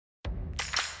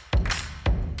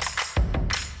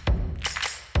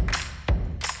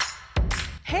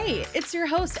Hey, it's your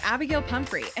host, Abigail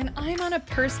Pumphrey, and I'm on a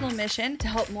personal mission to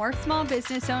help more small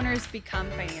business owners become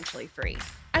financially free.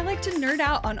 I like to nerd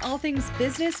out on all things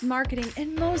business, marketing,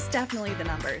 and most definitely the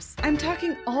numbers. I'm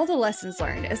talking all the lessons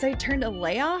learned as I turned a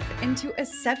layoff into a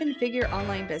 7-figure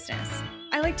online business.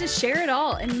 I like to share it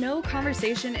all, and no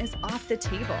conversation is off the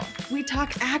table. We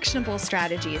talk actionable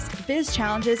strategies, biz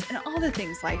challenges, and all the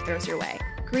things life throws your way.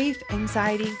 Grief,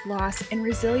 anxiety, loss, and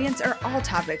resilience are all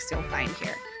topics you'll find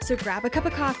here. So grab a cup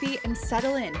of coffee and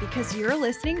settle in because you're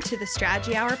listening to the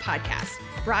Strategy Hour podcast,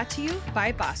 brought to you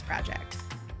by Boss Project.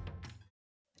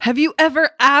 Have you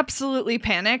ever absolutely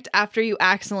panicked after you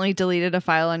accidentally deleted a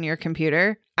file on your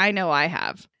computer? I know I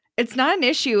have. It's not an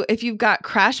issue if you've got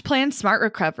CrashPlan Smart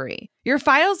Recovery. Your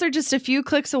files are just a few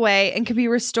clicks away and can be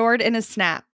restored in a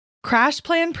snap.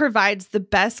 CrashPlan provides the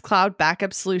best cloud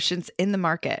backup solutions in the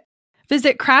market.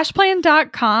 Visit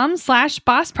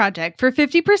crashplan.com/bossproject for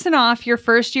 50% off your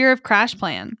first year of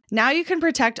CrashPlan. Now you can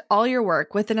protect all your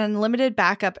work with an unlimited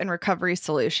backup and recovery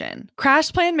solution.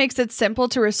 CrashPlan makes it simple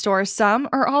to restore some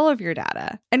or all of your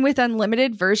data. And with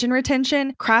unlimited version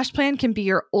retention, CrashPlan can be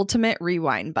your ultimate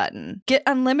rewind button. Get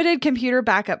unlimited computer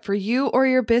backup for you or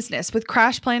your business with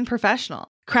CrashPlan Professional.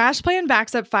 CrashPlan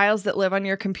backs up files that live on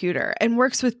your computer and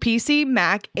works with PC,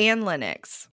 Mac, and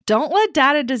Linux. Don't let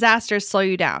data disasters slow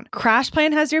you down.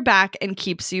 CrashPlan has your back and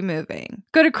keeps you moving.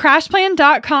 Go to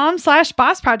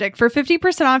crashplan.com/bossproject for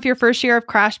 50% off your first year of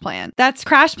CrashPlan. That's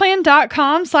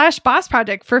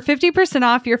crashplan.com/bossproject for 50%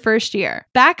 off your first year.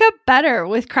 Back up better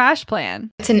with CrashPlan.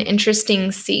 It's an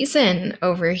interesting season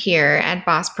over here at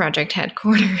Boss Project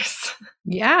headquarters.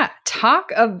 Yeah,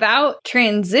 talk about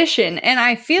transition. And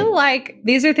I feel like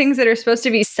these are things that are supposed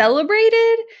to be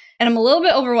celebrated, and I'm a little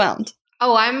bit overwhelmed.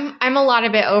 Oh, I'm a lot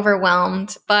of bit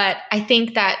overwhelmed, but I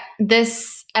think that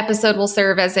this episode will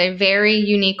serve as a very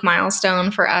unique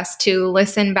milestone for us to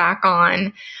listen back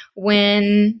on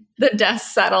when the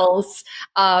dust settles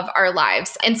of our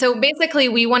lives. And so basically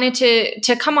we wanted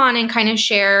to come on and kind of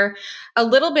share a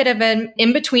little bit of an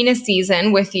in-between a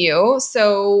season with you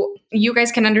so you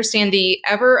guys can understand the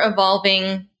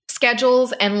ever-evolving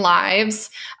schedules and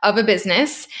lives of a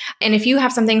business. And if you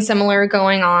have something similar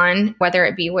going on, whether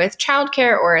it be with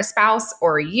childcare or a spouse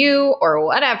or you or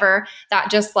whatever,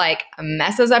 that just like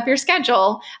messes up your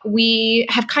schedule, we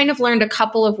have kind of learned a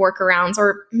couple of workarounds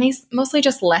or mostly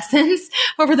just lessons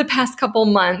over the past couple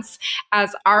months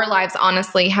as our lives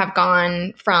honestly have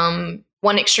gone from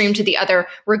one extreme to the other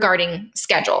regarding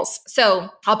schedules. So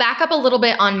I'll back up a little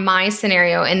bit on my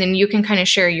scenario and then you can kind of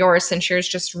share yours since yours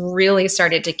just really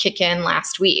started to kick in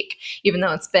last week, even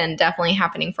though it's been definitely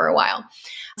happening for a while.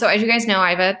 So as you guys know,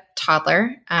 I have a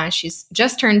toddler. She's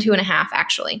just turned 2.5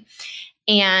 actually.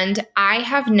 And I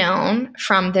have known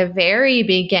from the very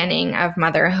beginning of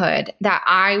motherhood that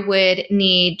I would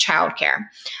need childcare.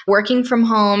 Working from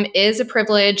home is a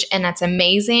privilege and that's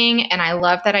amazing. And I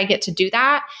love that I get to do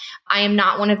that. I am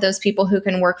not one of those people who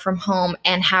can work from home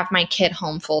and have my kid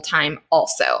home full time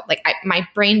also. My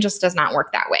brain just does not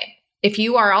work that way. If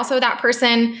you are also that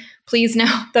person, please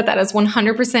know that that is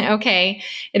 100% okay.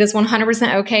 It is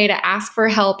 100% okay to ask for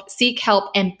help, seek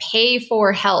help, and pay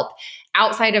for help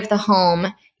outside of the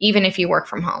home, even if you work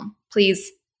from home.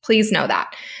 Please know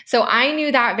that. So I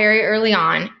knew that very early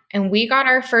on, and we got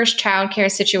our first childcare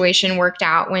situation worked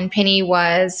out when Penny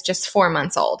was just 4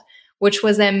 months old, which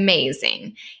was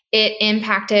amazing. It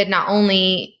impacted not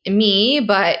only me,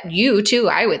 but you too,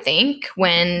 I would think,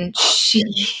 when she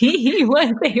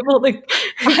was able to.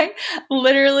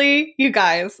 Literally, you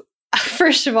guys,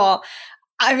 first of all,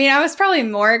 I mean, I was probably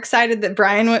more excited that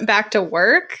Brian went back to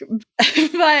work,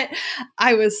 but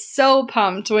I was so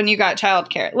pumped when you got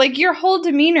childcare. Like your whole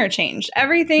demeanor changed.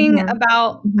 Everything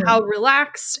about how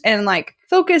relaxed and like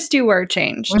focused you were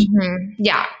changed.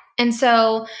 Yeah. And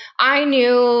so I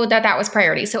knew that that was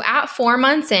priority. So at 4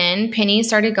 months in, Penny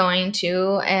started going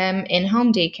to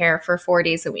in-home daycare for 4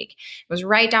 days a week. It was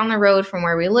right down the road from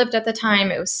where we lived at the time.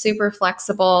 It was super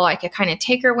flexible. I could kind of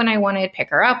take her when I wanted,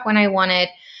 pick her up when I wanted.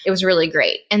 It was really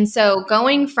great. And so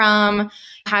going from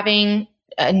having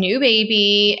a new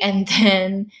baby and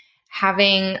then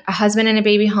having a husband and a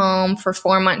baby home for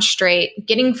 4 months straight,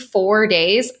 getting 4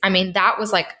 days, I mean, that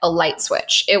was like a light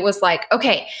switch. It was like,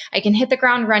 okay, I can hit the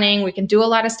ground running. We can do a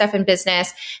lot of stuff in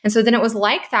business. And so then it was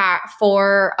like that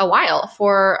for a while,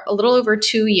 for a little over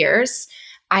 2 years,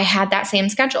 I had that same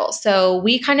schedule. So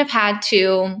we kind of had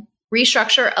to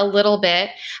restructure a little bit.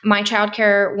 My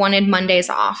childcare wanted Mondays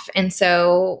off. And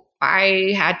so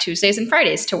I had Tuesdays and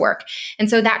Fridays to work. And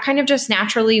so that kind of just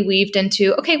naturally weaved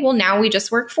into, okay, well, now we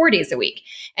just work 4 days a week.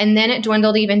 And then it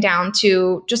dwindled even down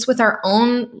to just with our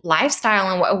own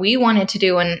lifestyle and what we wanted to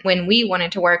do and when we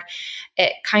wanted to work,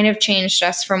 it kind of changed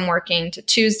us from working to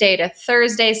Tuesday to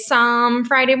Thursday, some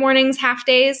Friday mornings, half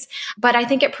days. But I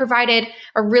think it provided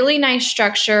a really nice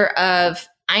structure of,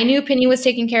 I knew Penny was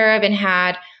taken care of and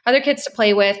had other kids to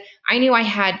play with. I knew I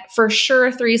had for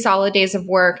sure 3 solid days of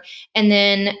work. And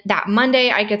then that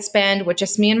Monday I could spend with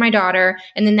just me and my daughter.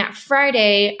 And then that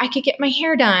Friday I could get my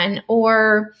hair done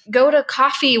or go to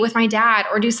coffee with my dad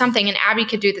or do something. And Abby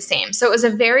could do the same. So it was a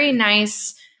very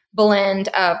nice blend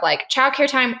of like childcare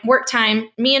time, work time,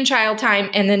 me and child time,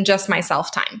 and then just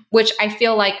myself time, which I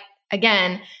feel like,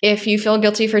 again, if you feel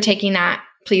guilty for taking that,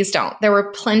 please don't. There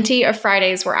were plenty of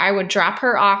Fridays where I would drop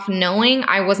her off knowing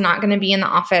I was not going to be in the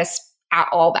office at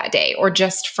all that day or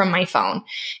just from my phone.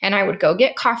 And I would go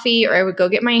get coffee or I would go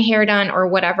get my hair done or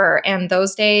whatever. And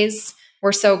those days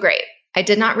were so great. I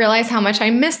did not realize how much I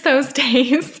missed those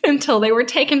days until they were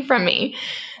taken from me.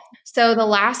 So the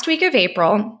last week of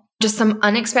April, just some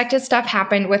unexpected stuff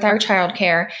happened with our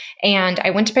childcare. And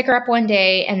I went to pick her up one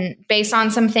day, and based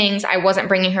on some things, I wasn't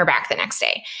bringing her back the next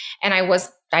day. And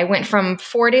I went from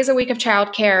 4 days a week of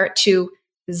childcare to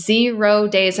 0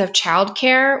 days of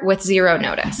childcare with 0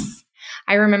 notice.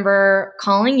 I remember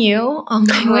calling you on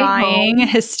my Crying way home,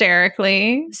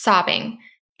 hysterically, sobbing.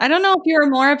 I don't know if you were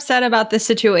more upset about the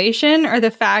situation or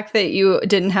the fact that you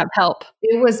didn't have help.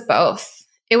 It was both.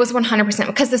 It was 100%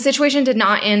 because the situation did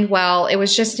not end well. It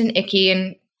was just an icky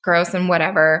and gross and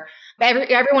whatever.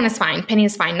 Everyone is fine. Penny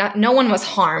is fine. No one was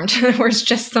harmed. There was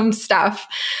just some stuff.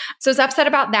 So I was upset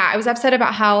about that. I was upset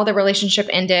about how the relationship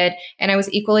ended. And I was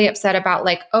equally upset about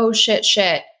like, oh, shit.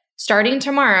 Starting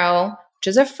tomorrow, which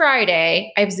is a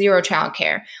Friday, I have 0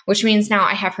 childcare, which means now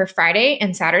I have her Friday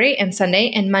and Saturday and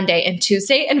Sunday and Monday and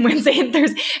Tuesday and Wednesday and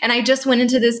Thursday. And I just went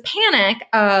into this panic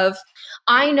of,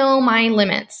 I know my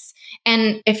limits.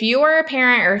 And if you are a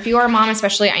parent or if you are a mom,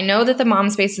 especially, I know that the mom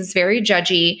space is very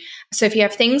judgy. So if you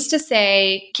have things to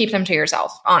say, keep them to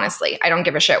yourself. Honestly, I don't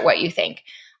give a shit what you think.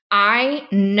 I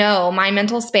know my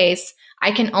mental space.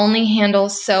 I can only handle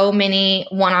so many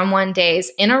one-on-one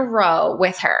days in a row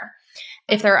with her.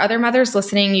 If there are other mothers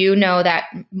listening, you know that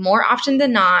more often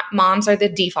than not, moms are the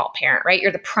default parent, right?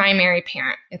 You're the primary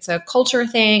parent. It's a culture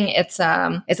thing. It's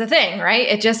a thing, right?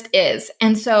 It just is.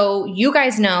 And so you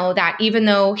guys know that even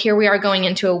though here we are going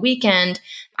into a weekend,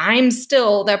 I'm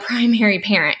still the primary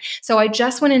parent. So I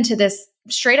just went into this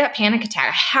straight up panic attack.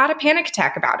 I had a panic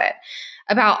attack about it.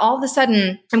 About all of a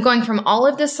sudden, I'm going from all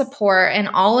of this support and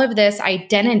all of this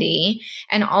identity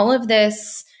and all of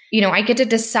this, I get to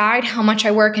decide how much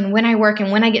I work and when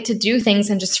I get to do things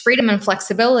and just freedom and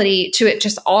flexibility to it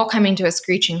just all coming to a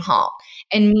screeching halt.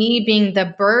 And me being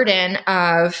the burden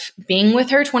of being with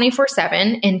her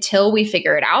 24/7 until we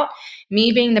figure it out.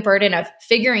 Me being the burden of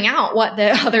figuring out what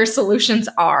the other solutions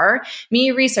are,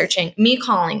 me researching, me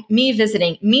calling, me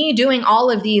visiting, me doing all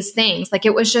of these things. Like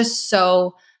it was just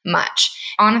so much.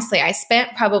 Honestly, I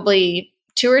spent probably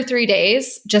 2 or 3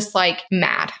 days just like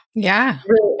mad. Yeah.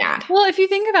 Really mad. Well, if you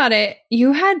think about it,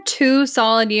 you had 2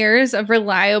 solid years of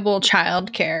reliable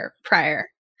childcare prior.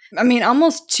 I mean,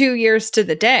 almost 2 years to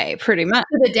the day, pretty much.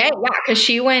 To the day, yeah, because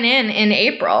she went in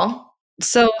April.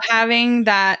 So having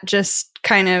that just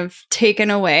kind of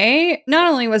taken away not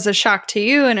only was a shock to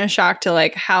you and a shock to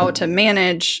like how to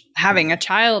manage having a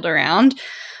child around,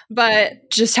 but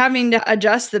just having to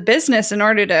adjust the business in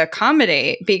order to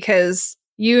accommodate, because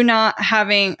you not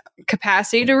having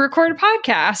capacity to record a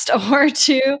podcast or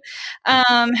to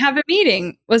have a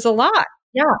meeting was a lot.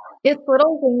 Yeah, it's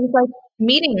little things like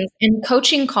meetings and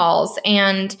coaching calls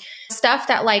and stuff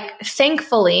that like,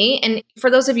 thankfully, and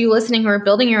for those of you listening who are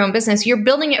building your own business, you're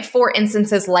building it for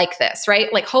instances like this,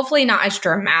 right? Like hopefully not as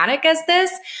dramatic as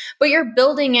this, but you're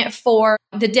building it for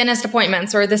the dentist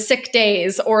appointments or the sick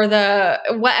days or the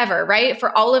whatever, right?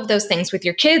 For all of those things with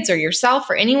your kids or yourself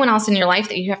or anyone else in your life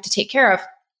that you have to take care of.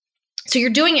 So you're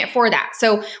doing it for that.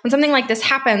 So when something like this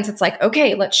happens, it's like,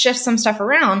 okay, let's shift some stuff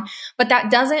around, but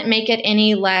that doesn't make it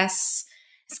any less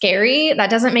scary. That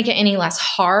doesn't make it any less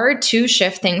hard to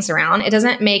shift things around. It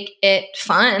doesn't make it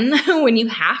fun when you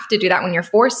have to do that, when you're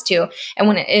forced to, and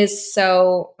when it is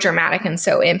so dramatic and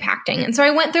so impacting. And so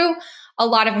I went through a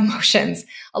lot of emotions.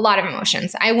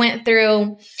 I went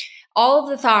through all of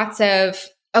the thoughts of,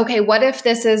 okay, what if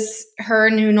this is her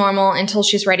new normal until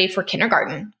she's ready for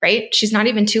kindergarten, right? She's not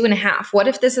even 2.5. What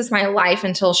if this is my life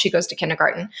until she goes to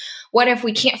kindergarten? What if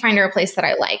we can't find her a place that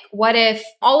I like? What if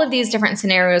all of these different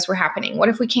scenarios were happening? What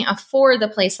if we can't afford the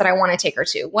place that I want to take her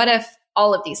to? What if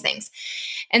all of these things.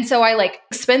 And so I like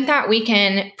spent that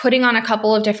weekend putting on a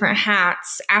couple of different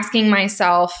hats, asking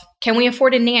myself, can we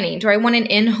afford a nanny? Do I want an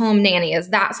in-home nanny? Is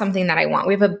that something that I want?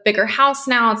 We have a bigger house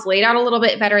now. It's laid out a little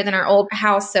bit better than our old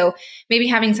house. So maybe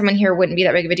having someone here wouldn't be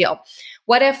that big of a deal.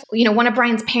 What if, one of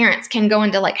Brian's parents can go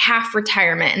into like half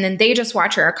retirement and then they just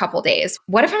watch her a couple days?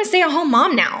 What if I'm a stay-at-home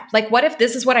mom now? Like, what if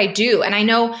this is what I do? And I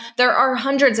know there are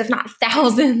hundreds, if not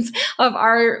thousands, of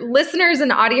our listeners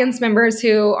and audience members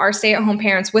who are stay-at-home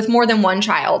parents with more than one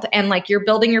child. And like, you're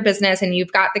building your business and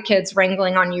you've got the kids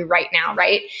wrangling on you right now,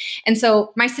 right? And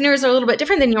so my scenarios are a little bit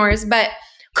different than yours, but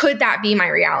could that be my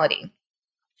reality?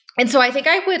 And so I think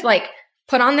I would like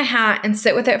put on the hat and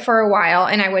sit with it for a while.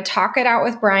 And I would talk it out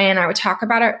with Brian. I would talk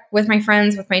about it with my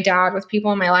friends, with my dad, with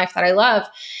people in my life that I love,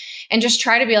 and just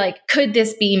try to be like, could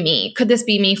this be me? Could this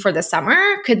be me for the summer?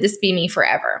 Could this be me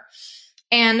forever?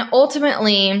 And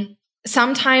ultimately,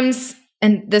 sometimes,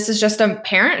 and this is just a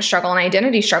parent struggle, an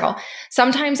identity struggle,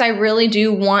 sometimes I really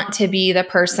do want to be the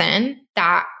person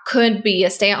that could be a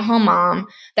stay-at-home mom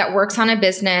that works on a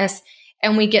business,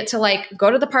 and we get to like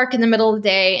go to the park in the middle of the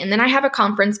day, and then I have a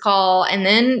conference call, and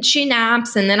then she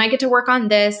naps, and then I get to work on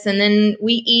this, and then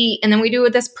we eat, and then we do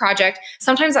this project.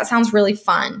 Sometimes that sounds really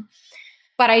fun,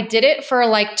 but I did it for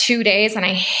like 2 days and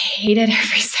I hated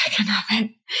every second of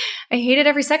it. I hated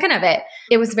every second of it.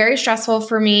 It was very stressful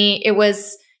for me. It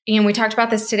was, we talked about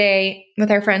this today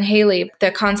with our friend Haley, the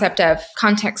concept of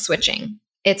context switching.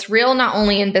 It's real not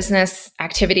only in business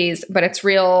activities, but it's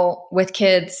real with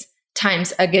kids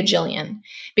times a gajillion,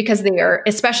 because they are,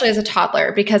 especially as a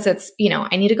toddler, because it's,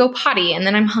 I need to go potty, and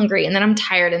then I'm hungry, and then I'm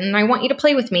tired, and then I want you to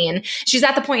play with me. And she's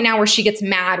at the point now where she gets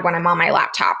mad when I'm on my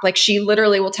laptop. Like, she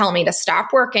literally will tell me to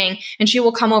stop working, and she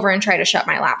will come over and try to shut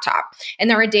my laptop. And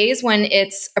there are days when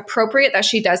it's appropriate that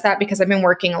she does that because I've been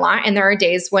working a lot. And there are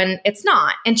days when it's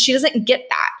not, and she doesn't get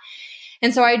that.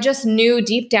 And so I just knew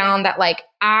deep down that like,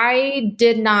 I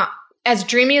did not, as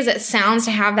dreamy as it sounds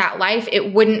to have that life,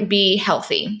 it wouldn't be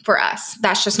healthy for us.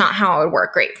 That's just not how it would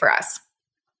work great for us.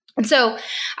 And so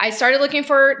I started looking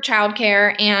for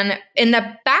childcare, and in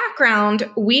the background,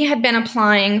 we had been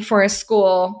applying for a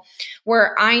school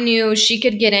where I knew she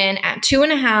could get in at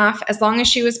 2.5, as long as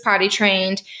she was potty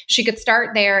trained. She could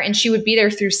start there and she would be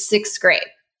there through 6th grade.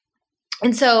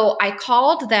 And so I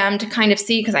called them to kind of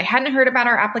see, because I hadn't heard about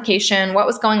our application, what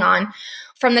was going on.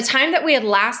 From the time that we had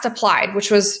last applied, which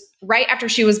was right after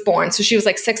she was born, so she was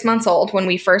like 6 months old when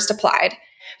we first applied,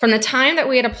 from the time that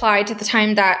we had applied to the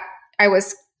time that I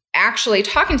was actually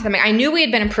talking to them, I knew we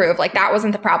had been approved, like that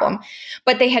wasn't the problem,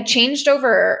 but they had changed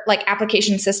over like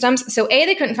application systems. So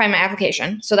they couldn't find my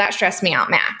application. So that stressed me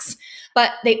out max. But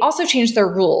they also changed their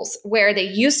rules, where they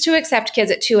used to accept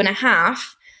kids at 2.5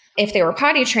 if they were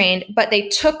potty trained, but they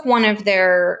took one of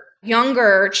their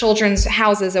younger children's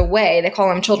houses away. They call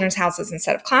them children's houses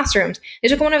instead of classrooms. They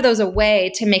took one of those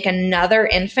away to make another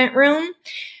infant room,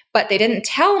 but they didn't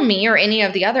tell me or any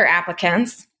of the other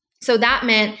applicants. So that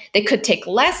meant they could take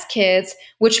less kids,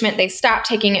 which meant they stopped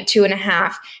taking at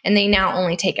 2.5, and they now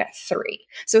only take at 3.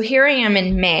 So here I am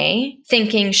in May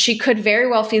thinking she could very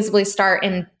well feasibly start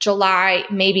in July,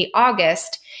 maybe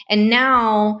August, and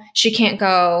now she can't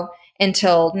go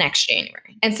until next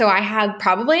January. And so I had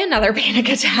probably another panic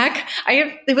attack.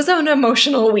 It was an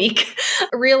emotional week,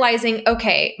 realizing,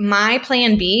 okay, my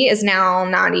plan B is now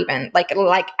not even like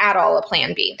at all a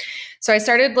plan B. So I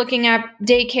started looking up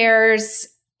daycares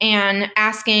and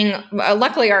asking,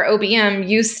 luckily our OBM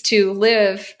used to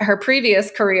live, her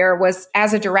previous career was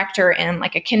as a director in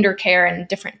like a kinder care and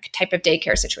different type of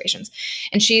daycare situations.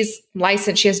 And she's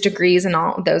licensed, she has degrees in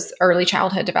all those early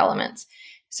childhood developments.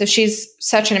 So she's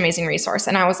such an amazing resource.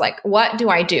 And I was like, what do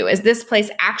I do? Is this place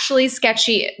actually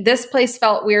sketchy? This place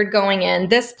felt weird going in.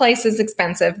 This place is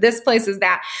expensive. This place is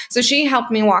that. So she helped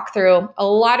me walk through a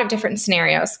lot of different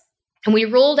scenarios. And we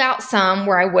ruled out some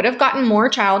where I would have gotten more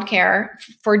childcare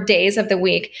for days of the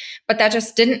week, but that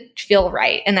just didn't feel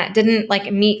right. And that didn't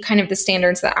like meet kind of the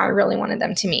standards that I really wanted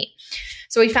them to meet.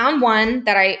 So we found one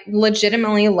that I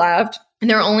legitimately loved, and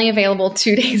they're only available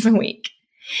 2 days a week.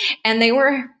 And they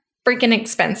were freaking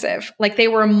expensive. Like they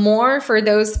were more for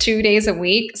those 2 days a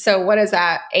week. So what is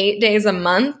that? 8 days a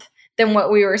month than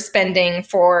what we were spending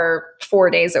for 4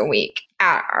 days a week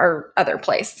at our other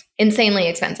place. Insanely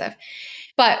expensive.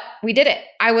 But we did it.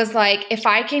 I was like, if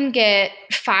I can get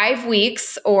 5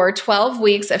 weeks or 12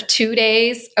 weeks of 2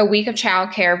 days a week of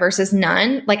childcare versus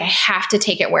none, like I have to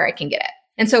take it where I can get it.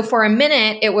 And so for a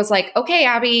minute, it was like, okay,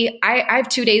 Abby, I have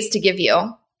 2 days to give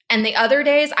you. And the other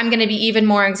days, I'm going to be even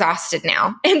more exhausted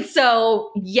now. And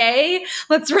so, yay,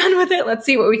 let's run with it. Let's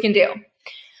see what we can do.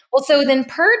 Well, so then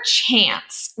per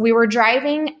chance, we were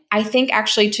driving, I think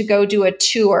actually to go do a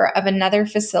tour of another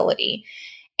facility.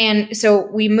 And so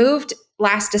we moved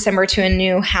last December to a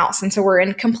new house. And so we're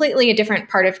in completely a different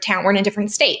part of town. We're in a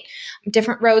different state,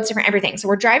 different roads, different everything. So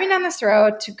we're driving down this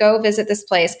road to go visit this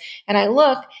place. And I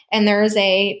look and there's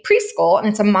a preschool, and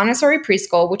it's a Montessori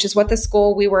preschool, which is what the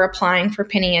school we were applying for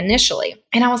Penny initially.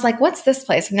 And I was like, what's this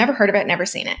place? I've never heard of it, never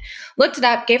seen it. Looked it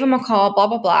up, gave them a call, blah,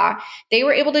 blah, blah. They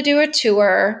were able to do a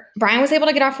tour. Brian was able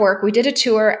to get off work. We did a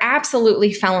tour,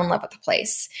 absolutely fell in love with the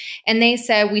place. And they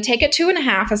said, we take it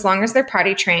 2.5 as long as they're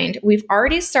potty trained. We've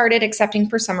already started accepting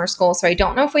for summer school. So I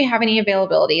don't know if we have any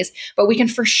availabilities, but we can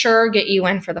for sure get you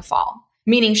in for the fall.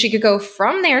 Meaning she could go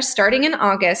from there starting in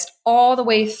August all the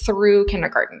way through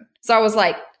kindergarten. So I was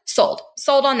like, sold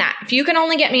on that. If you can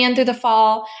only get me in through the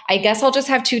fall, I guess I'll just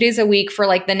have 2 days a week for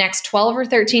like the next 12 or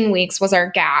 13 weeks was our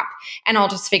gap, and I'll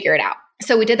just figure it out.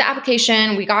 So we did the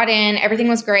application, we got in, everything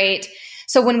was great.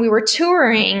 So when we were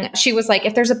touring, she was like,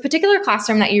 if there's a particular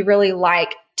classroom that you really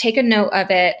like, take a note of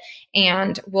it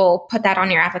and we'll put that on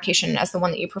your application as the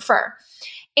one that you prefer.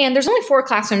 And there's only 4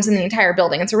 classrooms in the entire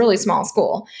building. It's a really small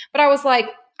school. But I was like,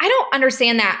 I don't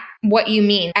understand that, what you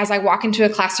mean. As I walk into a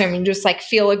classroom and just like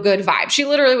feel a good vibe. She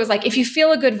literally was like, if you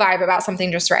feel a good vibe about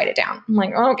something, just write it down. I'm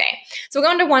like, oh, okay. So we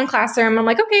go into one classroom. I'm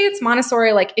like, okay, it's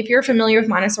Montessori. Like if you're familiar with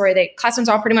Montessori, the classrooms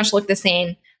all pretty much look the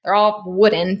same. They're all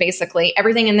wooden, basically.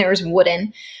 Everything in there is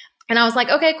wooden. And I was like,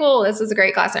 okay, cool. This is a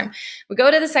great classroom. We go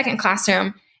to the second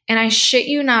classroom, and I shit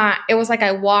you not, it was like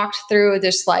I walked through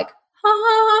this like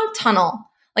tunnel.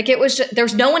 Like it was just, there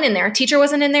was no one in there. Teacher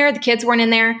wasn't in there. The kids weren't in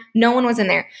there. No one was in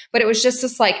there. But it was just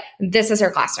this like, this is her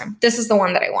classroom. This is the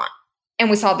one that I want. And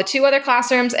we saw the 2 other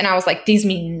classrooms, and I was like, these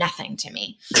mean nothing to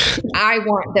me. I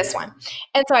want this one.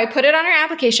 And so I put it on her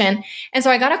application. And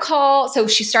so I got a call. So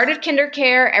she started kinder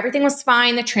care. Everything was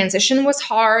fine. The transition was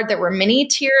hard. There were many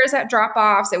tears at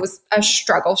drop-offs. It was a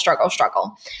struggle.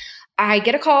 I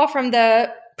get a call from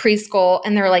the preschool,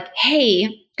 and they're like,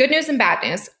 hey, good news and bad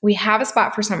news. We have a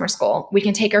spot for summer school. We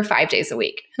can take her 5 days a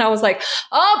week. And I was like,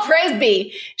 oh, praise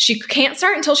be. She can't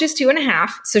start until she's 2.5.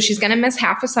 So she's going to miss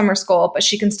half of summer school, but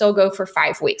she can still go for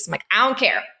 5 weeks. I'm like, I don't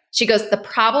care. She goes, the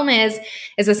problem is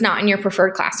it's not in your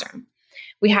preferred classroom.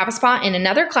 We have a spot in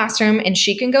another classroom, and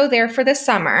she can go there for the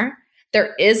summer.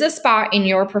 There is a spot in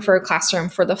your preferred classroom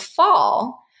for the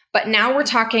fall. But now we're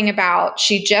talking about,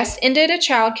 she just ended a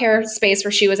childcare space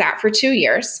where she was at for 2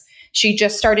 years. She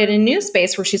just started a new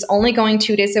space where she's only going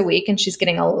 2 days a week, and she's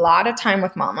getting a lot of time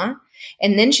with mama.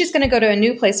 And then she's going to go to a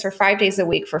new place for 5 days a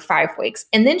week for 5 weeks.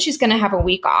 And then she's going to have a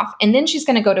week off. And then she's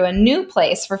going to go to a new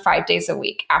place for 5 days a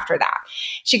week after that.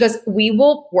 She goes, we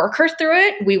will work her through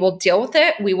it. We will deal with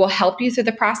it. We will help you through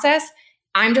the process.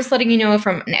 I'm just letting you know,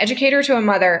 from an educator to a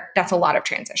mother, that's a lot of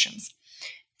transitions.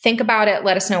 Think about it.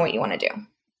 Let us know what you want to do.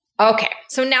 Okay.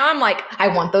 So now I'm like, I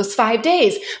want those 5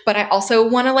 days, but I also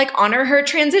want to like honor her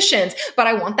transitions, but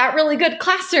I want that really good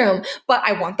classroom, but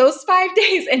I want those 5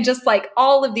 days, and just like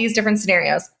all of these different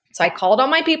scenarios. So I called all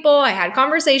my people, I had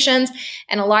conversations,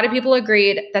 and a lot of people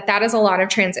agreed that that is a lot of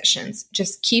transitions.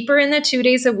 Just keep her in the 2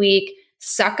 days a week,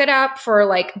 suck it up for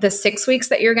like the 6 weeks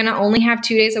that you're going to only have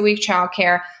 2 days a week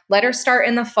childcare. Let her start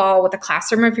in the fall with a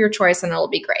classroom of your choice, and it'll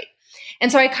be great.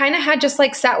 And so I kind of had just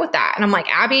like sat with that. And I'm like,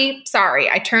 Abby, sorry,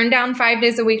 I turned down 5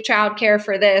 days a week childcare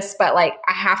for this, but like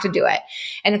I have to do it.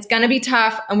 And it's going to be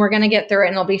tough, and we're going to get through it,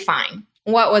 and it'll be fine.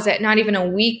 What was it? Not even a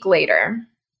week later.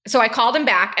 So I called him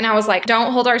back, and I was like,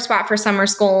 don't hold our spot for summer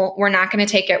school. We're not going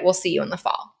to take it. We'll see you in the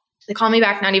fall. They called me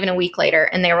back not even a week later,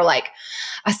 and they were like,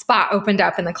 a spot opened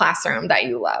up in the classroom that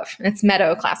you love. And it's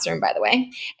Meadow classroom, by the way.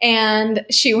 And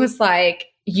she was like,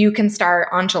 you can start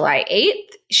on July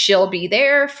 8th. She'll be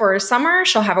there for summer.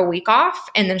 She'll have a week off,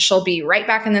 and then she'll be right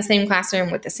back in the same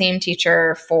classroom with the same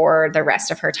teacher for the rest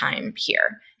of her time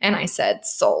here. And I said,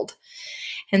 sold.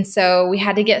 And so we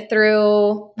had to get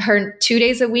through her 2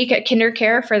 days a week at kinder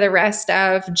care for the rest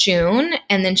of June.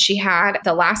 And then she had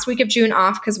the last week of June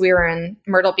off because we were in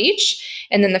Myrtle Beach.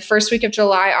 And then the first week of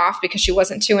July off because she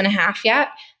wasn't 2.5 yet.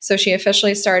 So she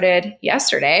officially started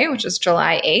yesterday, which is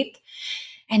July 8th.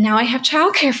 And now I have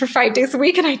childcare for 5 days a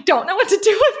week, and I don't know what to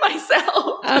do with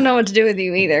myself. I don't know what to do with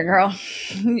you either, girl.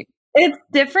 It's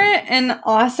different and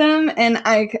awesome. And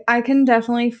I can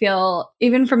definitely feel,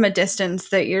 even from a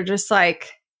distance, that you're just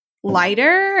like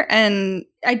lighter. And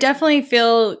I definitely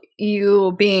feel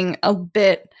you being a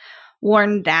bit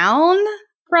worn down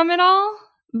from it all.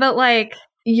 But like,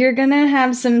 you're going to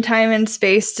have some time and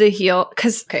space to heal.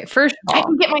 Because, okay, first of all, I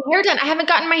can get my hair done. I haven't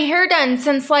gotten my hair done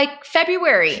since like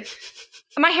February.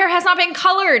 My hair has not been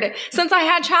colored since I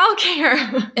had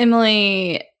childcare.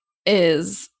 Emily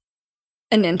is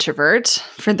an introvert,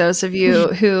 for those of you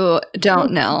who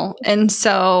don't know. And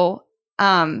so,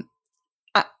 I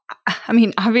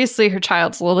mean, obviously her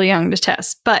child's a little young to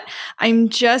test, but I'm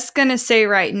just going to say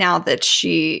right now that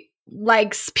she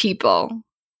likes people,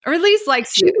 or at least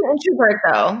likes She's an introvert,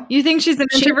 though. You think she's an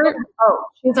introvert?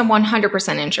 She's a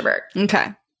 100% introvert. Okay.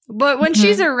 But when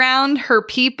she's around her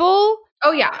people...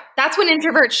 Oh, yeah. That's when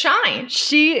introverts shine.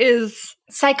 She is...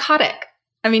 psychotic.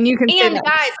 I mean, you can say And that.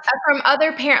 guys, from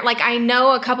other parents, like I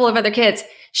know a couple of other kids,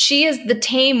 she is the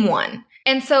tame one.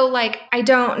 And so like, I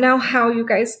don't know how you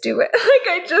guys do it. Like,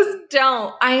 I just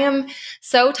don't. I am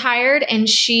so tired and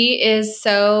she is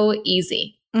so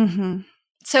easy. Mm-hmm.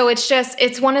 So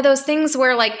it's one of those things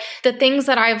where like the things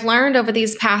that I've learned over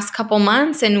these past couple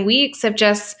months and weeks of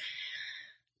just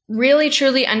really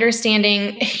truly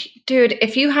understanding, dude,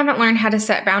 if you haven't learned how to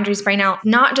set boundaries by now,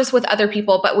 not just with other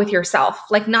people, but with yourself,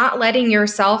 like not letting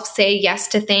yourself say yes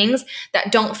to things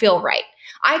that don't feel right.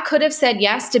 I could have said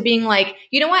yes to being like,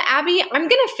 you know what, Abby, I'm going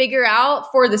to figure out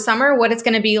for the summer what it's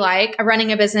going to be like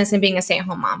running a business and being a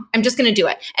stay-at-home mom. I'm just going to do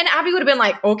it. And Abby would have been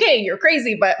like, okay, you're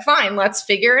crazy, but fine, let's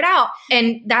figure it out.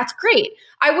 And that's great.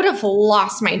 I would have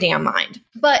lost my damn mind.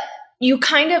 But you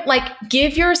kind of like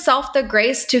give yourself the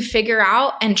grace to figure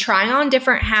out and try on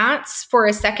different hats for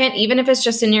a second, even if it's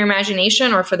just in your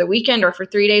imagination or for the weekend or for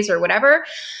 3 days or whatever.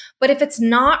 But if it's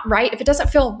not right, if it doesn't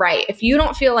feel right, if you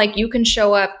don't feel like you can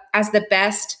show up as the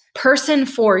best person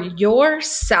for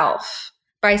yourself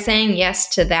by saying yes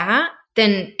to that,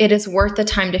 then it is worth the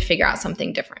time to figure out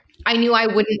something different. I knew I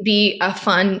wouldn't be a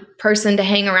fun person to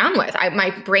hang around with.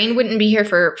 My brain wouldn't be here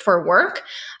for work.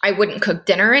 I wouldn't cook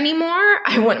dinner anymore.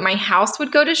 My house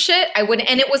would go to shit.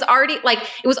 And it was already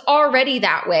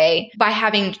that way by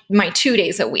having my 2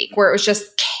 days a week where it was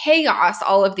just chaos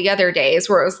all of the other days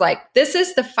where it was like, this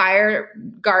is the fire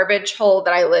garbage hole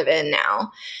that I live in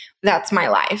now. That's my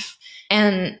life.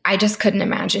 And I just couldn't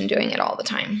imagine doing it all the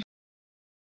time.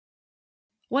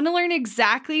 Want to learn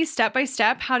exactly step by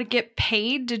step how to get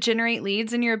paid to generate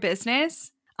leads in your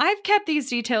business? I've kept these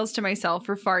details to myself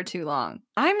for far too long.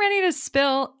 I'm ready to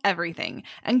spill everything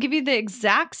and give you the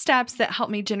exact steps that help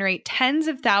me generate tens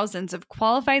of thousands of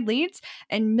qualified leads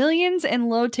and millions in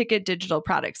low-ticket digital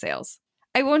product sales.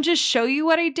 I won't just show you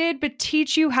what I did, but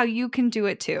teach you how you can do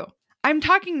it too. I'm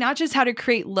talking not just how to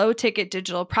create low-ticket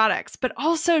digital products, but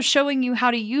also showing you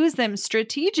how to use them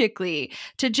strategically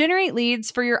to generate leads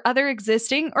for your other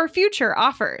existing or future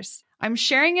offers. I'm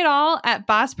sharing it all at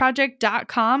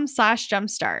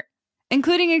bossproject.com/jumpstart,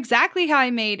 including exactly how I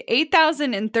made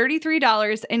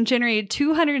 $8,033 and generated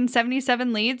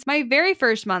 277 leads my very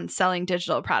first month selling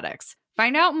digital products.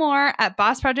 Find out more at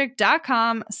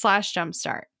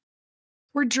bossproject.com/jumpstart.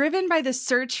 We're driven by the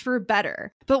search for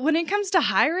better. But when it comes to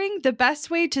hiring, the best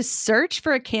way to search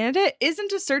for a candidate isn't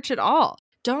to search at all.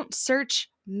 Don't search,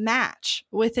 match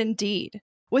with Indeed.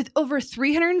 With over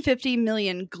 350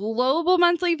 million global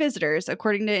monthly visitors,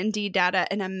 according to Indeed data,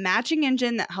 and a matching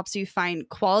engine that helps you find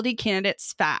quality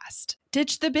candidates fast.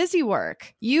 Ditch the busy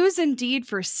work. Use Indeed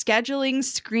for scheduling,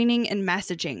 screening, and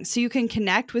messaging so you can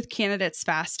connect with candidates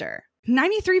faster.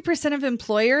 93% of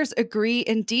employers agree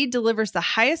Indeed delivers the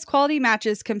highest quality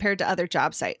matches compared to other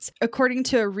job sites, according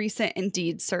to a recent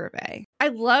Indeed survey. I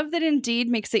love that Indeed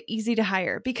makes it easy to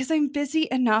hire because I'm busy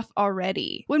enough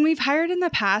already. When we've hired in the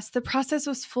past, the process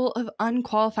was full of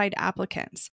unqualified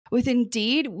applicants. With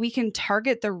Indeed, we can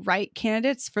target the right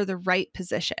candidates for the right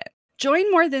position. Join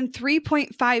more than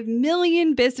 3.5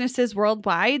 million businesses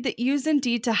worldwide that use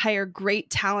Indeed to hire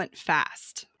great talent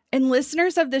fast. And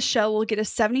listeners of this show will get a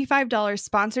 $75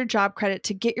 sponsored job credit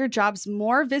to get your jobs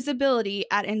more visibility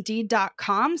at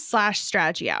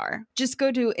Indeed.com/Strategy Hour. Just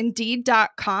go to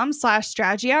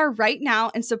Indeed.com/Strategy Hour right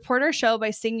now and support our show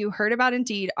by saying you heard about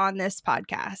Indeed on this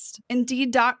podcast.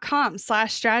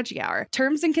 Indeed.com/Strategy Hour.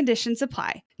 Terms and conditions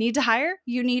apply. Need to hire?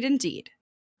 You need Indeed.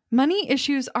 Money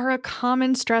issues are a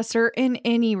common stressor in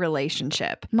any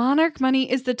relationship. Monarch Money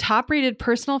is the top-rated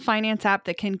personal finance app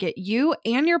that can get you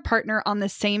and your partner on the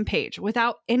same page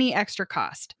without any extra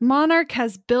cost. Monarch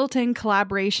has built-in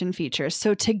collaboration features,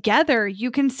 so together you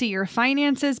can see your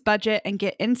finances, budget, and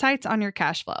get insights on your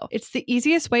cash flow. It's the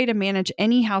easiest way to manage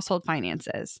any household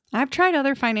finances. I've tried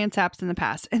other finance apps in the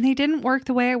past, and they didn't work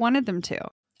the way I wanted them to.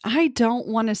 I don't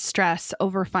want to stress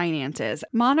over finances.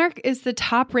 Monarch is the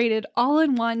top-rated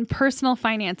all-in-one personal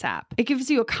finance app. It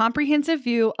gives you a comprehensive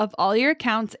view of all your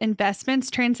accounts, investments,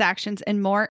 transactions, and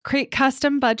more. Create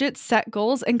custom budgets, set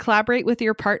goals, and collaborate with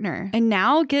your partner. And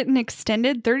now get an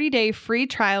extended 30-day free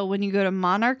trial when you go to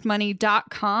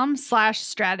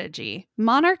monarchmoney.com/strategy.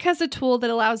 Monarch has a tool that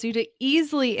allows you to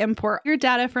easily import your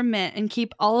data from Mint and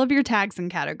keep all of your tags and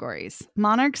categories.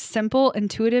 Monarch's simple,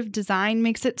 intuitive design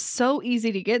makes it so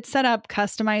easy to get set up,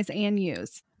 customize, and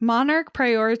use. Monarch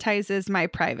prioritizes my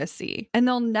privacy, and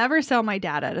they'll never sell my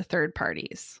data to third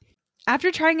parties.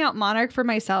 After trying out Monarch for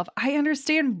myself, I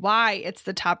understand why it's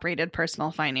the top-rated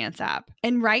personal finance app.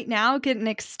 And right now, get an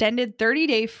extended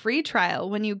 30-day free trial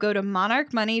when you go to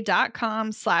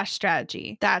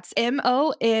monarchmoney.com/strategy. That's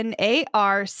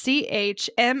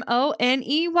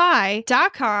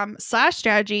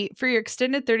monarchmoney.com/strategy for your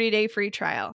extended 30-day free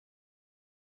trial.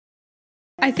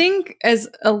 I think as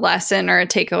a lesson or a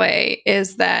takeaway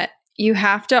is that you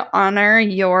have to honor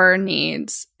your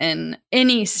needs in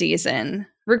any season,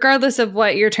 regardless of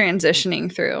what you're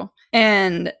transitioning through.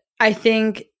 And I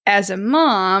think as a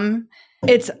mom,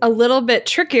 it's a little bit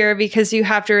trickier because you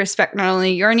have to respect not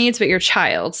only your needs, but your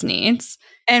child's needs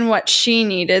and what she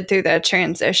needed through that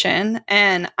transition.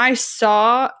 And I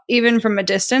saw, even from a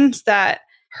distance, that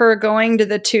her going to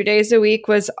the 2 days a week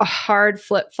was a hard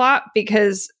flip-flop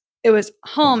because it was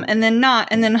home and then not,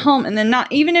 and then home and then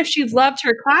not. Even if she loved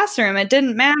her classroom, it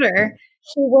didn't matter.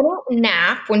 She wouldn't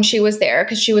nap when she was there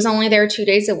because she was only there 2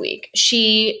 days a week.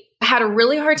 She had a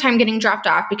really hard time getting dropped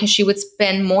off because she would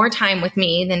spend more time with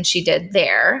me than she did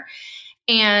there.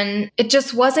 And it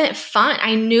just wasn't fun.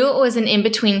 I knew it was an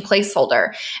in-between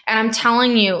placeholder. And I'm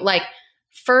telling you, like,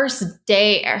 first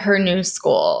day at her new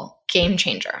school, game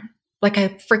changer. Like, I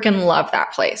freaking love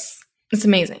that place. It's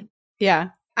amazing. Yeah.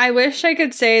 I wish I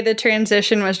could say the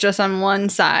transition was just on one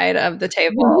side of the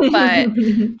table, but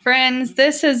friends,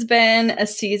 this has been a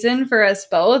season for us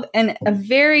both, and a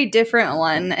very different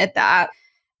one at that.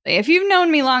 If you've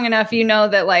known me long enough, you know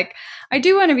that, like, I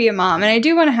do want to be a mom and I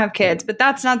do want to have kids, but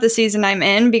that's not the season I'm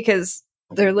in because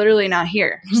they're literally not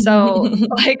here. So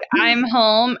like, I'm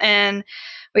home and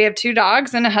we have 2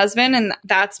 dogs and a husband, and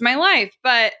that's my life.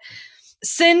 But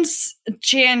since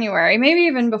January, maybe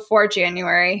even before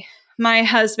January, my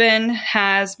husband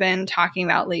has been talking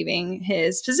about leaving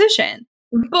his position.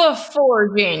 Before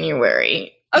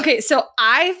January. Okay, so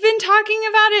I've been talking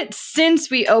about it since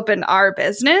we opened our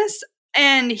business,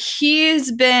 and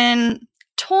he's been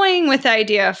toying with the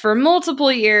idea for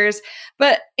multiple years.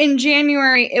 But in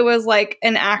January, it was like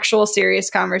an actual serious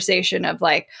conversation of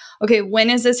like, okay, when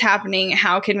is this happening?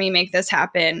 How can we make this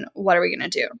happen? What are we going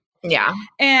to do? Yeah.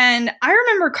 And I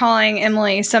remember calling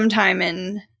Emily sometime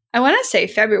in, I want to say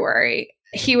February.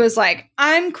 He was like,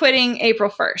 I'm quitting April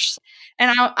 1st.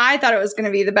 And I thought it was going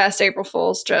to be the best April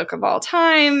Fool's joke of all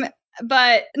time.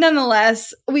 But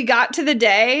nonetheless, we got to the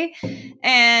day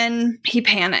and he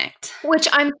panicked. Which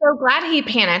I'm so glad he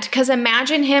panicked, because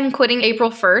imagine him quitting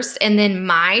April 1st and then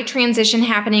my transition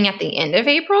happening at the end of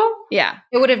April. Yeah.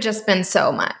 It would have just been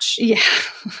so much. Yeah.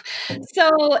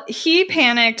 So he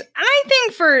panicked, I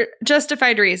think for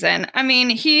justified reason. I mean,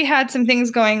 he had some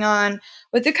things going on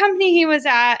with the company he was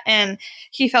at, and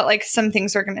he felt like some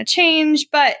things were going to change,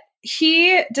 but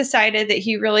he decided that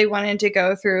he really wanted to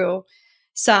go through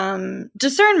some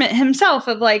discernment himself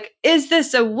of like, is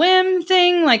this a whim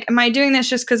thing? Like, am I doing this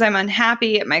just because I'm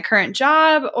unhappy at my current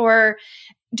job? Or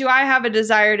do I have a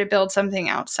desire to build something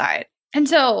outside? And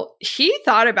so he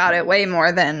thought about it way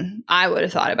more than I would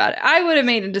have thought about it. I would have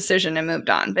made a decision and moved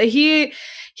on. But he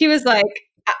was like,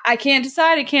 I can't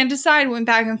decide. I can't decide. Went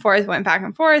back and forth.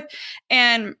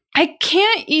 And I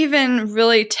can't even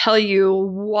really tell you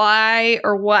why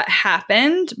or what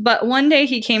happened. But one day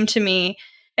he came to me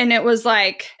and it was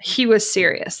like he was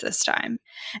serious this time.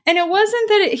 And it wasn't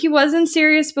that he wasn't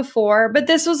serious before, but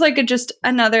this was like just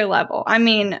another level. I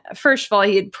mean, first of all,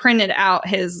 he had printed out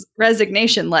his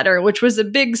resignation letter, which was a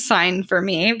big sign for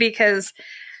me because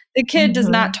the kid does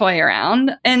not toy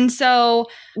around. And so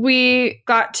we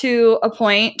got to a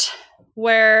point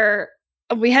where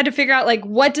we had to figure out, like,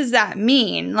 what does that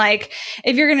mean? Like,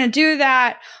 if you're going to do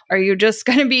that, are you just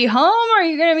going to be home? Are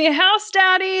you going to be a house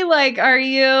daddy? Like, are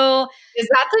you... Is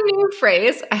that the new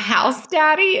phrase? A house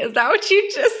daddy? Is that what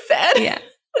you just said? Yeah.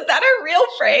 Is that a real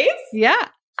phrase? Yeah.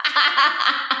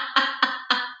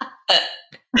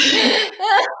 I'm going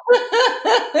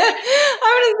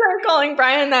to start calling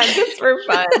Brian that just for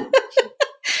fun.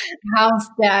 House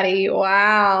daddy.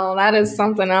 Wow. That is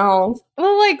something else.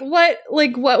 Well,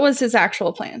 what was his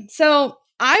actual plan? So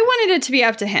I wanted it to be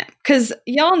up to him because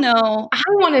y'all know. I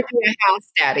want to be a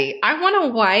house daddy. I want a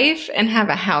wife and have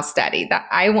a house daddy. That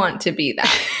I want to be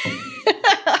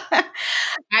that.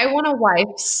 I want a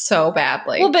wife so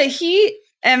badly. Well, but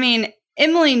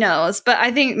Emily knows, but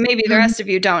I think maybe the rest of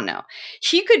you don't know.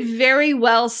 He could very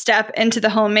well step into the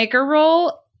homemaker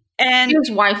role and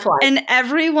his wife and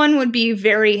everyone would be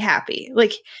very happy.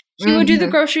 Like he would do the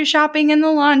grocery shopping and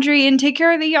the laundry and take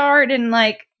care of the yard and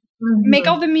like make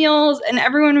all the meals and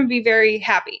everyone would be very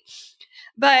happy.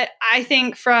 But I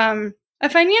think from a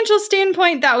financial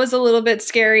standpoint, that was a little bit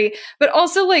scary, but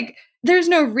also like there's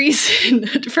no reason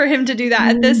for him to do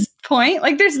that at this point.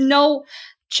 Like there's no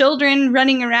children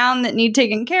running around that need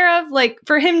taken care of. Like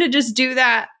for him to just do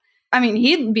that, I mean,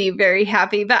 he'd be very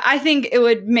happy, but I think it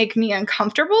would make me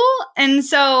uncomfortable. And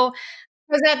so,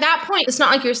 because at that point, it's not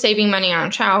like you're saving money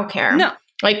on childcare. No.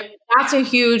 Like that's a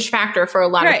huge factor for a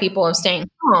lot of people of staying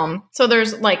home. So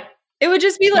there's like, it would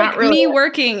just be like me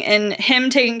working and him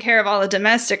taking care of all the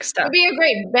domestic stuff. It'd be a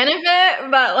great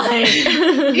benefit, but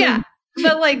like, yeah,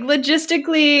 but like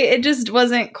logistically, it just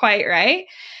wasn't quite right.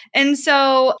 And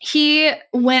so he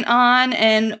went on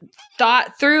and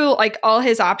thought through like all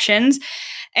his options.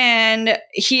 And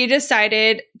he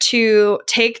decided to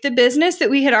take the business that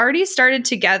we had already started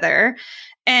together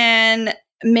and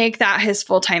make that his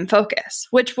full-time focus,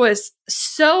 which was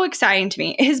so exciting to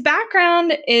me. His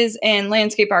background is in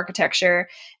landscape architecture,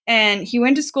 and he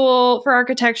went to school for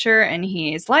architecture and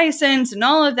he's licensed and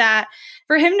all of that.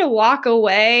 For him to walk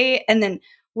away and then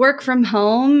work from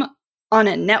home on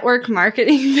a network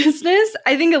marketing business,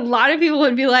 I think a lot of people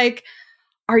would be like,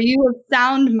 are you of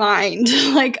sound mind?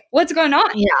 Like, what's going on?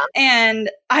 Yeah. And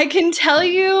I can tell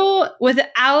you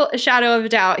without a shadow of a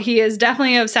doubt, he is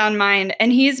definitely of sound mind.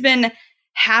 And he's been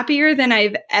happier than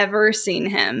I've ever seen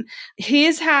him.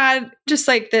 He's had just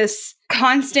like this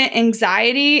constant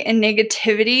anxiety and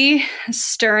negativity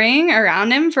stirring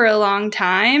around him for a long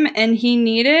time. And he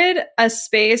needed a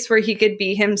space where he could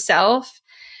be himself.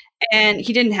 And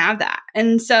he didn't have that.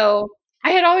 And so I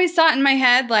had always thought in my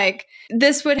head, like,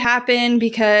 this would happen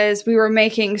because we were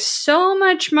making so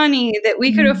much money that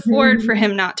we could afford for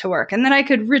him not to work and that I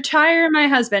could retire my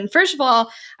husband. First of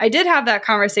all, I did have that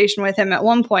conversation with him at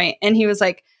one point, and he was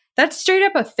like, that's straight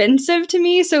up offensive to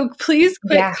me. So please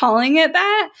quit calling it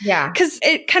that. Yeah. Because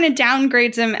it kind of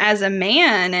downgrades him as a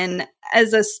man and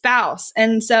as a spouse.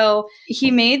 And so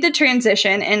he made the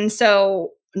transition. And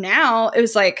so now it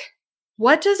was like,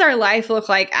 what does our life look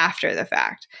like after the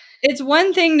fact? It's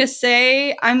one thing to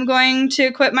say, I'm going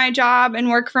to quit my job and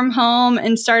work from home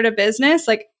and start a business.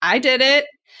 Like, I did it.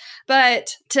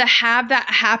 But to have that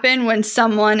happen when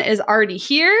someone is already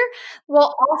here.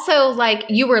 Well, also, like,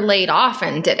 you were laid off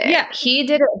and did it. Yeah. He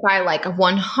did it by like a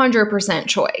 100%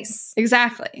 choice.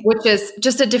 Exactly. Which is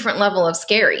just a different level of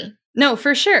scary. No,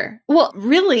 for sure. Well,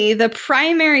 really, the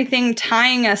primary thing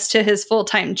tying us to his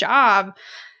full-time job,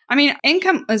 I mean,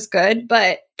 income was good,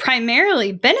 but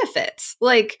primarily benefits.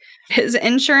 Like his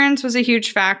insurance was a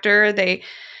huge factor. They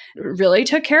really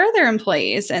took care of their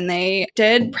employees and they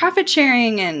did profit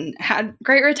sharing and had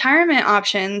great retirement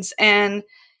options. And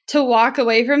to walk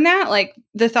away from that, like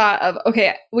the thought of,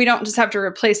 okay, we don't just have to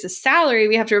replace the salary,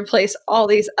 we have to replace all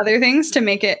these other things to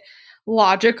make it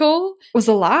logical, was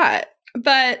a lot.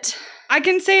 But I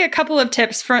can say a couple of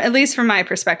tips from, at least from my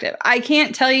perspective. I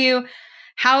can't tell you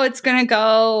how it's going to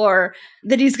go or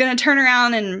that he's going to turn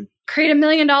around and create $1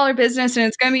 million business and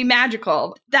it's going to be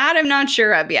magical. That I'm not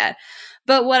sure of yet.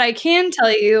 But what I can tell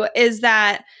you is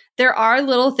that there are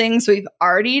little things we've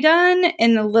already done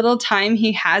in the little time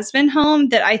he has been home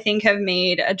that I think have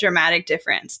made a dramatic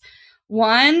difference.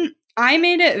 One, I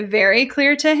made it very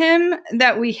clear to him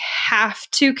that we have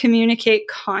to communicate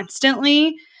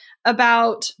constantly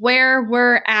about where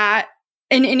we're at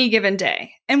in any given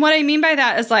day. And what I mean by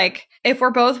that is like, if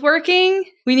we're both working,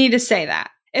 we need to say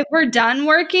that. If we're done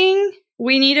working,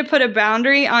 we need to put a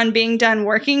boundary on being done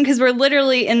working because we're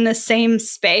literally in the same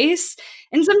space.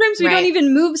 And sometimes we don't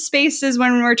even move spaces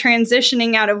when we're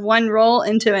transitioning out of one role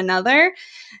into another.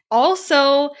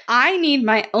 Also, I need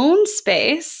my own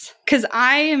space because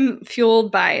I am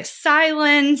fueled by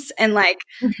silence and like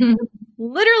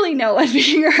literally no one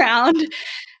being around.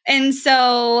 And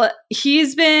so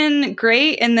he's been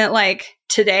great in that, like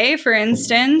today, for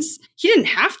instance, he didn't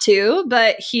have to,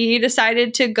 but he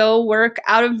decided to go work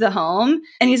out of the home.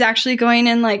 And he's actually going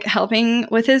and like helping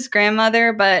with his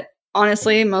grandmother, but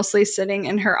honestly, mostly sitting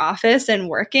in her office and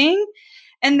working.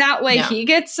 And that way he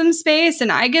gets some space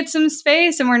and I get some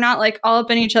space and we're not like all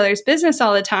up in each other's business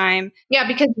all the time. Yeah,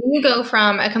 because you go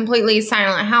from a completely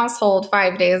silent household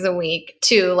 5 days a week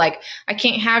to like, I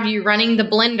can't have you running the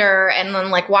blender and then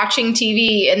like watching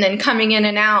TV and then coming in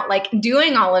and out, like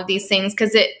doing all of these things.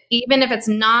 Cause even if it's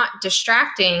not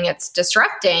distracting, it's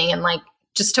disrupting and like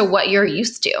just to what you're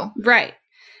used to. Right.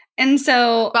 And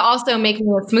so, but also making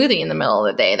a smoothie in the middle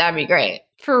of the day, that'd be great.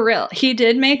 For real. He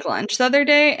did make lunch the other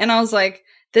day and I was like,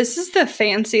 this is the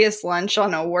fanciest lunch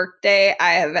on a work day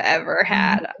I have ever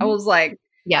had. I was like,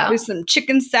 there's some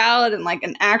chicken salad and like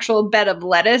an actual bed of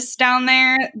lettuce down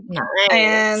there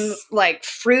and like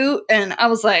fruit. And I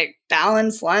was like,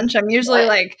 balanced lunch. I'm usually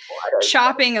like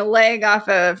chopping a leg off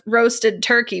a roasted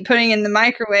turkey, putting it in the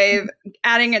microwave,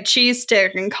 adding a cheese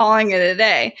stick and calling it a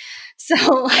day. So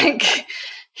like,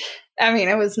 I mean,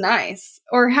 it was nice.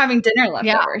 Or having dinner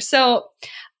leftover. So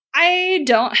I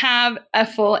don't have a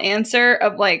full answer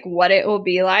of like what it will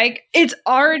be like. It's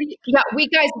already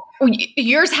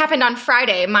yours happened on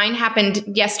Friday. Mine happened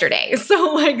yesterday.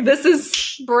 So like this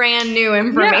is brand new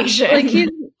information. Yeah, like he's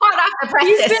hot off the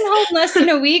presses. He's been home less than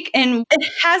a week and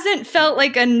it hasn't felt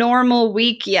like a normal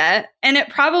week yet. And it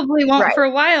probably won't for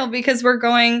a while because we're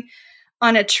going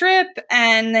on a trip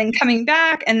and then coming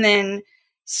back and then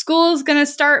school's going to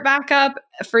start back up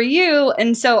for you.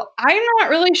 And so I'm not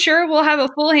really sure we'll have a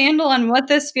full handle on what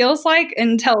this feels like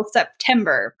until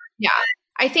September. Yeah.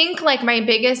 I think like my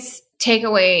biggest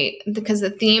takeaway, because the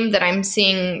theme that I'm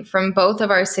seeing from both of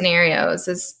our scenarios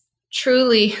is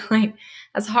truly like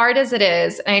as hard as it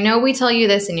is. And I know we tell you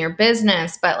this in your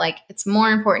business, but like it's more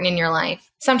important in your life.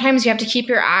 Sometimes you have to keep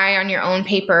your eye on your own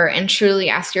paper and truly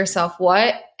ask yourself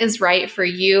what is right for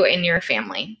you and your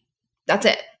family. That's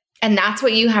it. And that's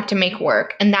what you have to make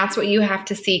work. And that's what you have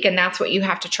to seek. And that's what you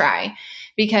have to try.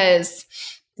 Because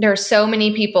there are so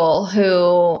many people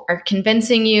who are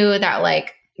convincing you that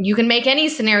like you can make any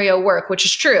scenario work, which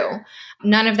is true.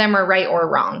 None of them are right or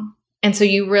wrong. And so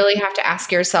you really have to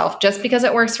ask yourself, just because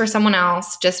it works for someone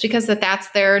else, just because that's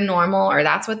their normal or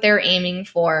that's what they're aiming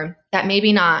for, that may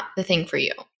be not the thing for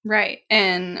you. Right.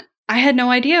 And I had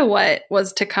no idea what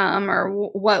was to come or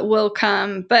what will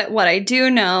come. But what I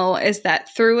do know is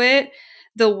that through it,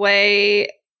 the way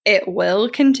it will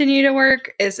continue to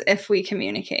work is if we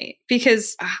communicate.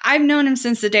 Because I've known him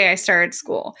since the day I started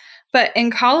school. But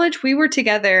in college, we were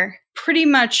together pretty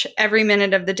much every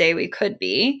minute of the day we could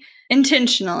be,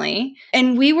 intentionally.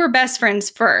 And we were best friends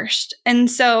first.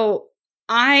 And so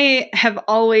I have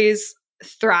always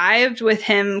thrived with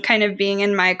him kind of being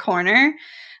in my corner.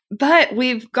 But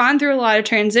we've gone through a lot of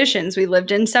transitions. We lived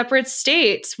in separate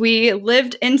states. We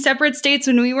lived in separate states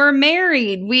when we were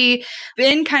married. We've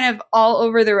been kind of all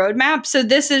over the roadmap. So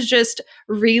this is just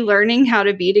relearning how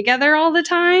to be together all the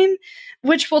time,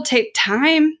 which will take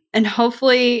time. And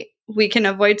hopefully we can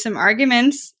avoid some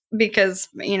arguments because,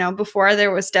 you know, before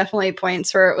there was definitely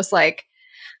points where it was like,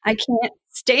 I can't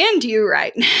stand you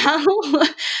right now.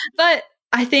 But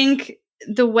I think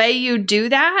the way you do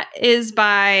that is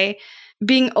by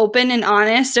being open and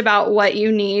honest about what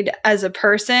you need as a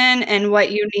person and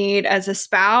what you need as a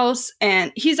spouse.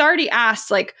 And he's already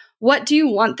asked, like, what do you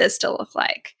want this to look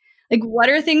like? Like, what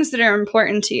are things that are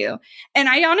important to you? And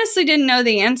I honestly didn't know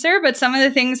the answer, but some of the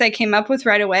things I came up with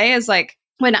right away is like,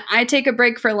 when I take a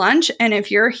break for lunch and if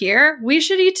you're here, we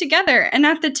should eat together and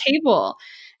at the table.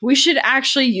 We should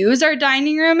actually use our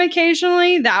dining room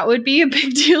occasionally. That would be a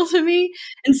big deal to me.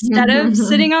 Instead of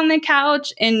sitting on the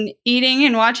couch and eating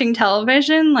and watching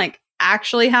television, like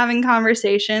actually having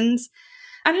conversations.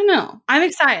 I don't know. I'm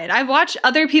excited. I've watched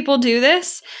other people do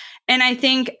this. And I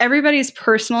think everybody's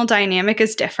personal dynamic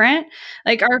is different.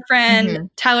 Like our friend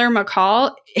Tyler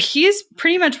McCall, he's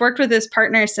pretty much worked with his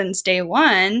partner since day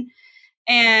one.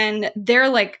 And they're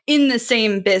like in the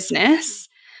same business.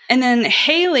 And then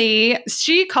Haley,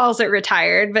 she calls it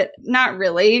retired, but not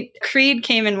really. Creed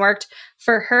came and worked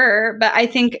for her, but I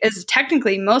think is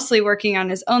technically mostly working on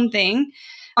his own thing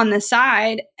on the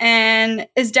side and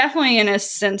is definitely in a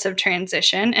sense of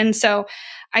transition. And so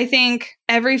I think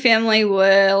every family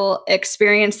will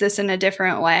experience this in a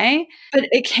different way, but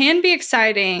it can be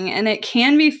exciting and it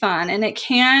can be fun and it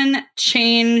can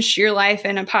change your life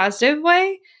in a positive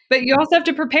way, but you also have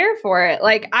to prepare for it.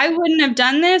 Like I wouldn't have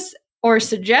done this or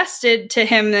suggested to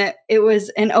him that it was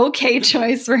an okay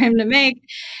choice for him to make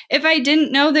if I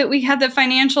didn't know that we had the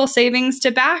financial savings to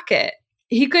back it.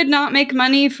 He could not make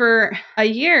money for a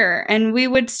year and we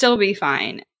would still be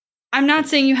fine. I'm not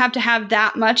saying you have to have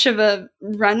that much of a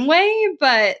runway,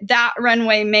 but that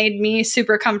runway made me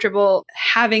super comfortable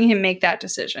having him make that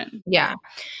decision. Yeah.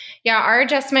 Yeah. Our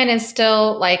adjustment is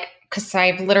still like, because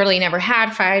I've literally never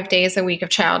had 5 days a week of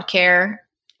childcare.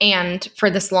 and for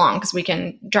this long, because we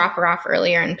can drop her off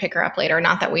earlier and pick her up later.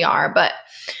 Not that we are, but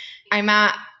I'm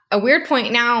at a weird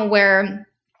point now where,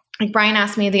 like, Brian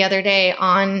asked me the other day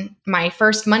on my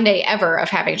first Monday ever of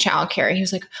having childcare. He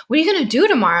was like, what are you going to do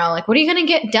tomorrow? Like, what are you going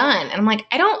to get done? And I'm like,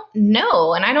 I don't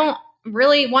know. And I don't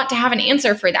really want to have an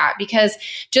answer for that, because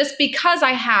just because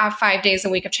I have 5 days a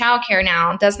week of childcare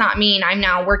now does not mean I'm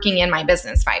now working in my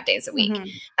business 5 days a week.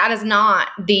 That is not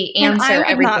the answer. And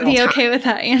I would not be okay with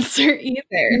that answer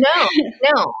either.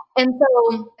 No. And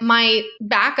so my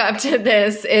backup to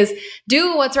this is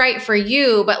do what's right for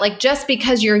you. But like, just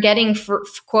because you're getting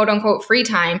quote unquote free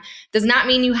time does not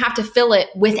mean you have to fill it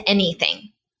with anything.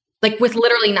 Like with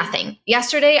literally nothing.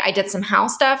 Yesterday, I did some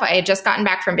house stuff. I had just gotten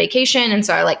back from vacation. And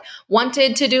so I like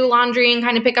wanted to do laundry and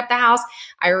kind of pick up the house.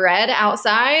 I read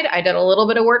outside. I did a little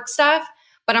bit of work stuff.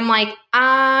 But I'm like,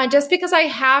 just because I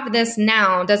have this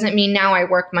now doesn't mean now I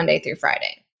work Monday through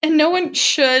Friday. And no one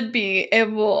should be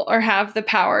able or have the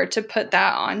power to put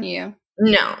that on you.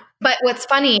 No. But what's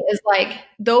funny is like,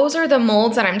 those are the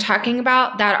molds that I'm talking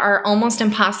about that are almost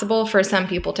impossible for some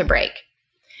people to break.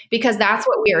 Because that's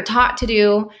what we are taught to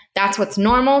do. That's what's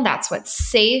normal. That's what's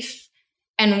safe.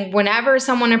 And whenever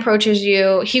someone approaches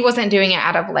you, he wasn't doing it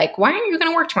out of like, why aren't you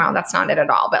going to work tomorrow? That's not it at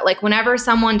all. But like, whenever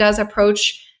someone does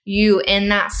approach you in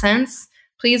that sense,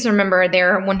 please remember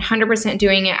they're 100%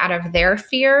 doing it out of their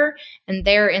fear and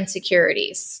their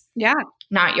insecurities. Yeah.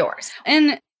 Not yours.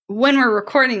 And when we're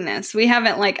recording this, we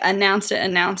haven't like announced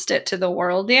it to the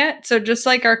world yet. So just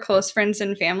like our close friends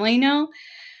and family know.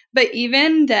 But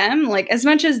even them, like as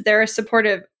much as they're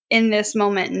supportive in this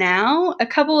moment now, a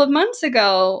couple of months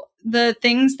ago, the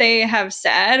things they have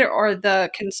said or the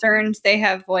concerns they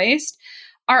have voiced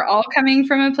are all coming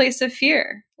from a place of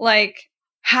fear. Like,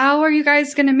 how are you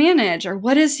guys going to manage? Or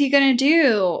what is he going to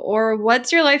do? Or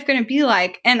what's your life going to be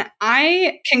like? And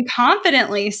I can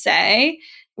confidently say,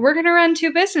 we're going to run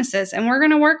 2 businesses and we're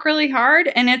going to work really hard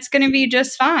and it's going to be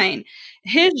just fine.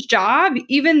 His job,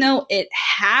 even though it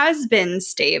has been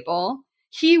stable,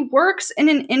 he works in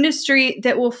an industry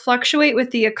that will fluctuate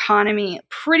with the economy,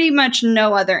 pretty much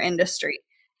no other industry.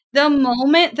 The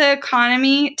moment the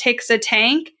economy takes a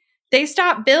tank, they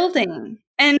stop building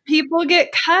and people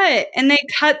get cut, and they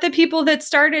cut the people that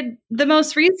started the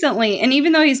most recently. And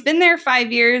even though he's been there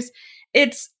 5 years,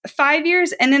 it's 5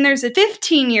 years and then there's a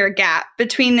 15-year gap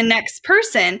between the next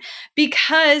person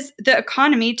because the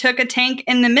economy took a tank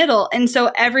in the middle. And so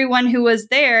everyone who was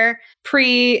there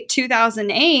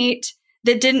pre-2008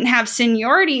 that didn't have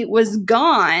seniority was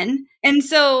gone. And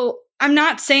so I'm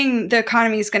not saying the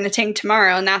economy is going to tank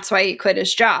tomorrow and that's why he quit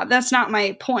his job. That's not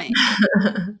my point.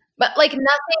 But like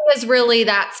nothing is really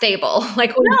that stable.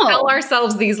 Like we tell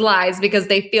ourselves these lies because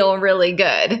they feel really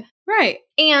good. Right.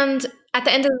 And at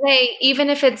the end of the day, even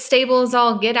if it's stable as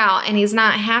all get out and he's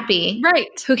not happy, right?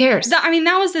 Who cares? That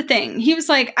was the thing. He was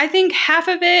like, I think half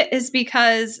of it is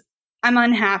because I'm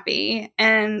unhappy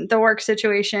and the work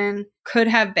situation could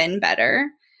have been better.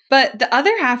 But the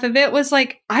other half of it was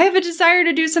like, I have a desire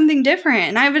to do something different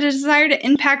and I have a desire to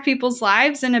impact people's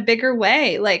lives in a bigger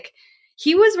way. Like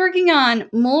he was working on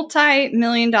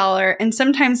multi-million-dollar and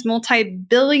sometimes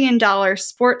multi-billion-dollar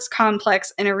sports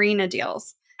complex and arena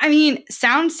deals. I mean,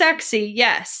 sounds sexy,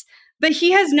 yes, but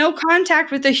he has no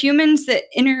contact with the humans that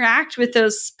interact with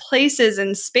those places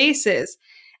and spaces.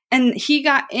 And he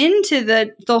got into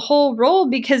the whole role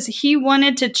because he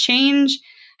wanted to change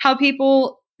how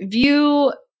people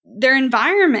view their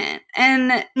environment.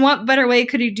 And what better way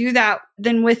could he do that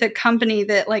than with a company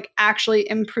that like actually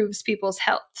improves people's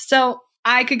health? So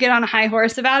I could get on a high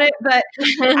horse about it, but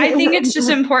I think it's just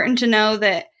important to know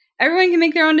that everyone can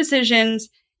make their own decisions.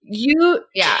 You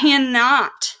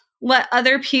cannot let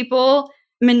other people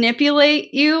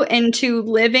manipulate you into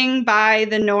living by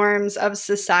the norms of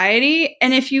society.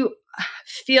 And if you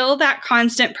feel that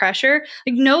constant pressure,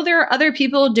 like know there are other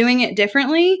people doing it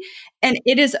differently and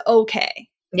it is okay.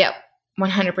 Yep,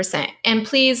 100%. And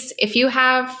please, if you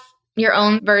have your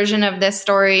own version of this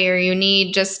story or you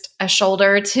need just a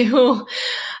shoulder to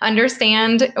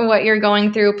understand what you're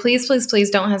going through, please, please, please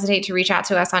don't hesitate to reach out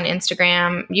to us on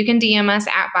Instagram. You can DM us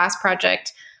at Boss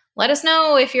Project. Let us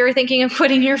know if you're thinking of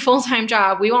quitting your full-time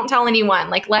job. We won't tell anyone.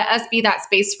 Like, let us be that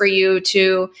space for you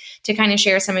to kind of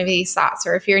share some of these thoughts.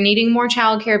 Or if you're needing more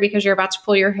childcare because you're about to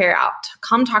pull your hair out,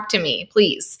 come talk to me,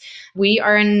 please. We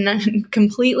are in a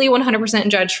completely 100%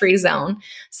 judge-free zone.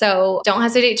 So don't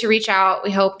hesitate to reach out.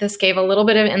 We hope this gave a little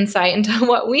bit of insight into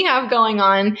what we have going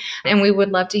on. And we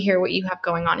would love to hear what you have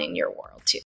going on in your world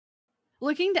too.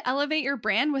 Looking to elevate your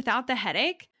brand without the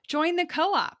headache? Join the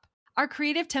Co-op, our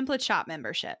creative template shop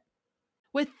membership.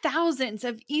 With thousands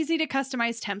of easy to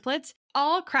customize templates,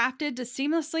 all crafted to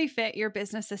seamlessly fit your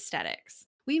business aesthetics.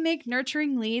 We make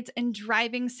nurturing leads and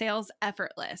driving sales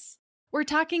effortless. We're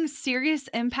talking serious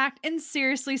impact and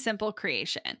seriously simple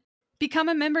creation. Become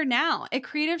a member now at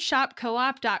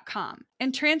creativeshopcoop.com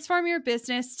and transform your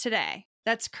business today.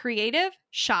 That's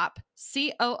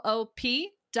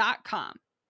creativeshopcoop.com.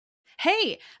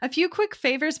 Hey, a few quick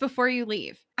favors before you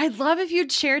leave. I'd love if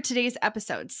you'd share today's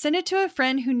episode, send it to a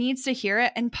friend who needs to hear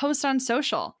it, and post on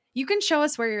social. You can show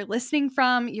us where you're listening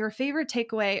from, your favorite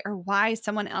takeaway, or why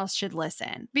someone else should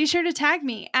listen. Be sure to tag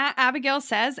me at Abigail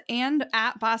Says and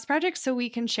at Boss Project so we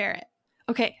can share it.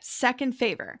 Okay, second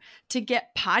favor. To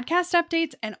get podcast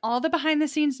updates and all the behind the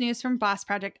scenes news from Boss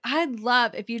Project, I'd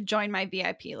love if you'd join my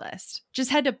VIP list.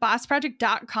 Just head to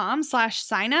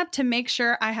bossproject.com/sign up to make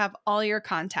sure I have all your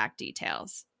contact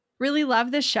details. Really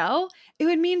love the show? It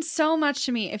would mean so much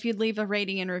to me if you'd leave a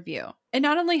rating and review. It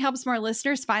not only helps more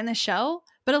listeners find the show,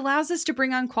 but allows us to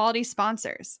bring on quality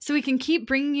sponsors so we can keep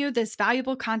bringing you this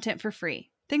valuable content for free.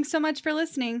 Thanks so much for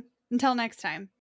listening. Until next time.